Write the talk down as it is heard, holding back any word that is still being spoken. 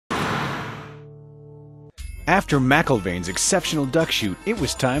After McIlvain's exceptional duck shoot, it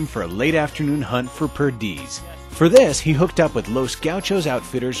was time for a late afternoon hunt for Perdiz. For this, he hooked up with Los Gauchos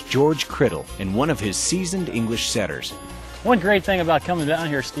Outfitters' George Criddle and one of his seasoned English setters. One great thing about coming down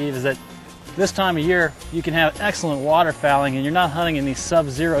here, Steve, is that this time of year you can have excellent waterfowling and you're not hunting in these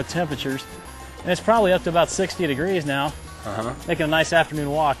sub-zero temperatures. And it's probably up to about 60 degrees now, making a nice afternoon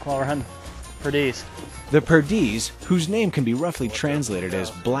walk while we're hunting Perdiz. The Perdiz, whose name can be roughly translated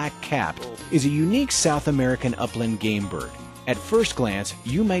as black-capped, is a unique South American upland game bird. At first glance,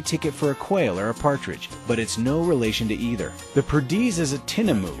 you might take it for a quail or a partridge, but it's no relation to either. The Perdiz is a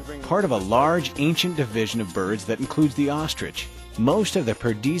tinamou, part of a large, ancient division of birds that includes the ostrich. Most of the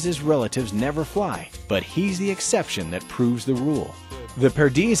Perdiz's relatives never fly, but he's the exception that proves the rule. The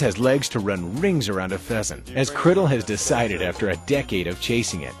Perdiz has legs to run rings around a pheasant, as Criddle has decided after a decade of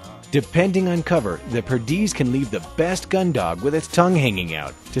chasing it. Depending on cover, the Perdiz can leave the best gun dog with its tongue hanging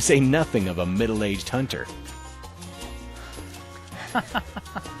out, to say nothing of a middle-aged hunter.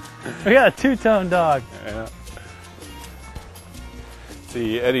 We got a two-tone dog. Yeah. It's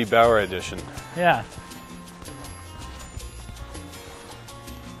the Eddie Bauer edition. Yeah.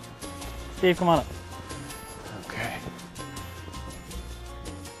 Steve, come on up. Okay.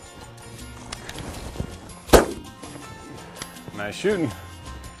 Nice shooting.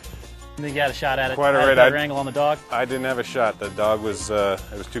 You got a shot at it. Quite Had a a better angle on the dog. I didn't have a shot. The dog was it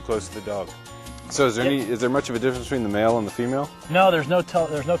was too close to the dog. So is there much of a difference between the male and the female? No, there's no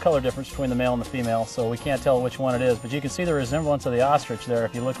color difference between the male and the female, so we can't tell which one it is. But you can see the resemblance of the ostrich there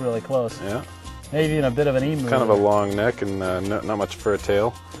if you look really close. Yeah. Maybe even a bit of an emu. Kind of a long neck and not much for a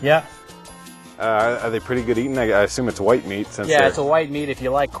tail. Yeah. Are they pretty good eating? I assume it's white meat. Yeah, it's a white meat. If you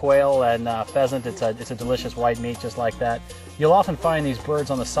like quail and pheasant, it's a delicious white meat just like that. You'll often find these birds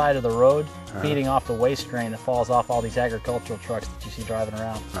on the side of the road feeding off the waste strain that falls off all these agricultural trucks that you see driving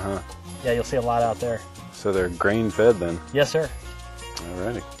around. Yeah, you'll see a lot out there. So they're grain fed then? Yes, sir.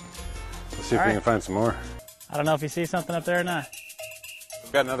 Alrighty. Let's see if we can find some more. I don't know if you see something up there or not.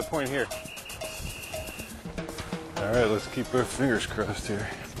 Got another point here. Alright, let's keep our fingers crossed here.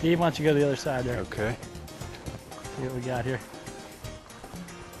 Steve, why don't you go to the other side there? Okay. See what we got here.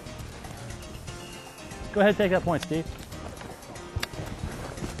 Go ahead and take that point, Steve.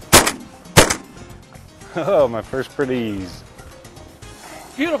 Oh, my first Perdiz.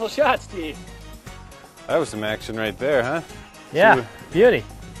 Beautiful shot, Steve. That was some action right there, huh? Yeah, beauty.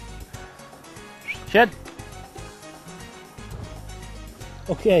 Shed.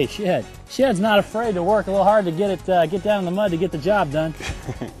 Okay, Shed. Shed's not afraid to work a little hard to get it, get down in the mud to get the job done.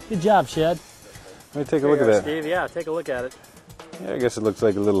 Good job, Shed. Let me take a look at that. Steve, yeah, take a look at it. Yeah, I guess it looks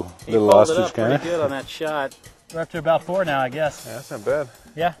like a little ostrich kind of. Pretty good on that shot. We're up to about 4 now, I guess. Yeah, that's not bad.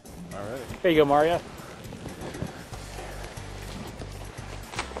 Yeah. All right. Here you go, Mario.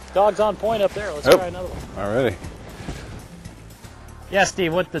 Dog's on point up there. Let's try another one. Alrighty. Yeah,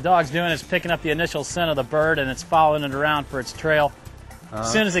 Steve, what the dog's doing is picking up the initial scent of the bird and it's following it around for its trail.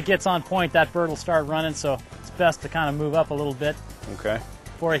 As soon as it gets on point, that bird will start running, so it's best to kind of move up a little bit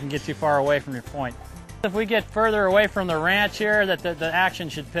before it can get too far away from your point. If we get further away from the ranch here, that the action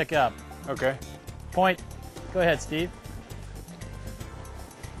should pick up. Okay. Point. Go ahead, Steve.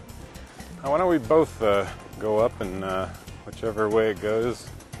 Now, why don't we both go up and whichever way it goes.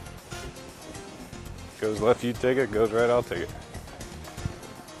 Goes left, you take it. Goes right, I'll take it.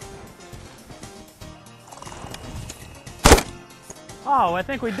 Oh, I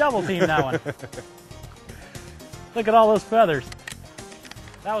think we double teamed that one. Look at all those feathers.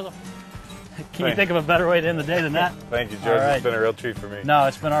 That was a... Can you think of a better way to end the day than that? Thank you, George. It's been a real treat for me. No,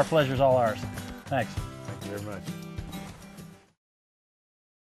 it's been our pleasure, all ours. Thanks. Thank you very much.